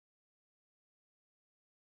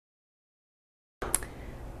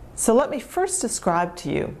So let me first describe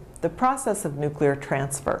to you the process of nuclear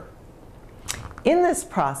transfer. In this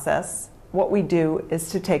process, what we do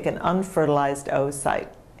is to take an unfertilized oocyte.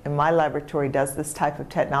 And my laboratory does this type of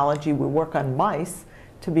technology. We work on mice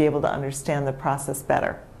to be able to understand the process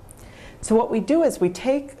better. So what we do is we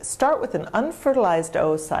start with an unfertilized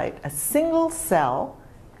oocyte, a single cell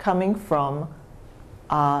coming from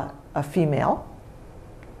a female,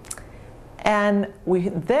 and we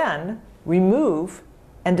then remove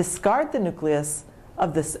and discard the nucleus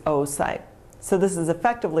of this oocyte. So this is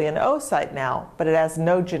effectively an oocyte now, but it has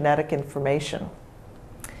no genetic information.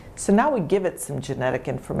 So now we give it some genetic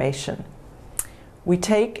information. We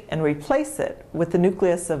take and replace it with the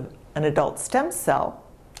nucleus of an adult stem cell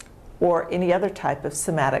or any other type of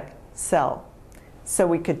somatic cell. So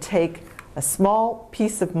we could take a small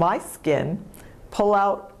piece of my skin, pull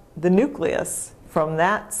out the nucleus from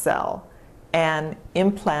that cell, and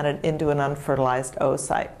implant it into an unfertilized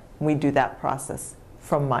oocyte. We do that process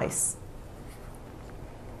from mice.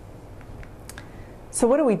 So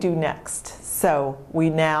what do we do next? So we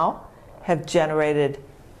now have generated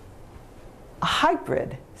a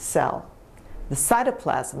hybrid cell. The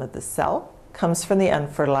cytoplasm of the cell comes from the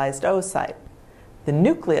unfertilized oocyte. The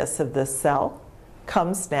nucleus of this cell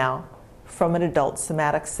comes now from an adult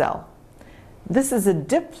somatic cell. This is a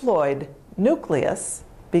diploid nucleus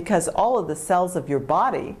because all of the cells of your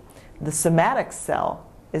body, the somatic cell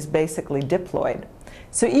is basically diploid.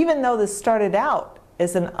 So even though this started out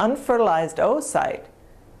as an unfertilized oocyte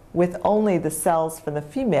with only the cells from the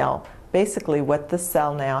female, basically what the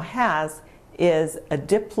cell now has is a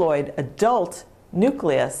diploid adult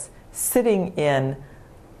nucleus sitting in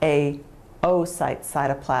a oocyte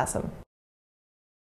cytoplasm.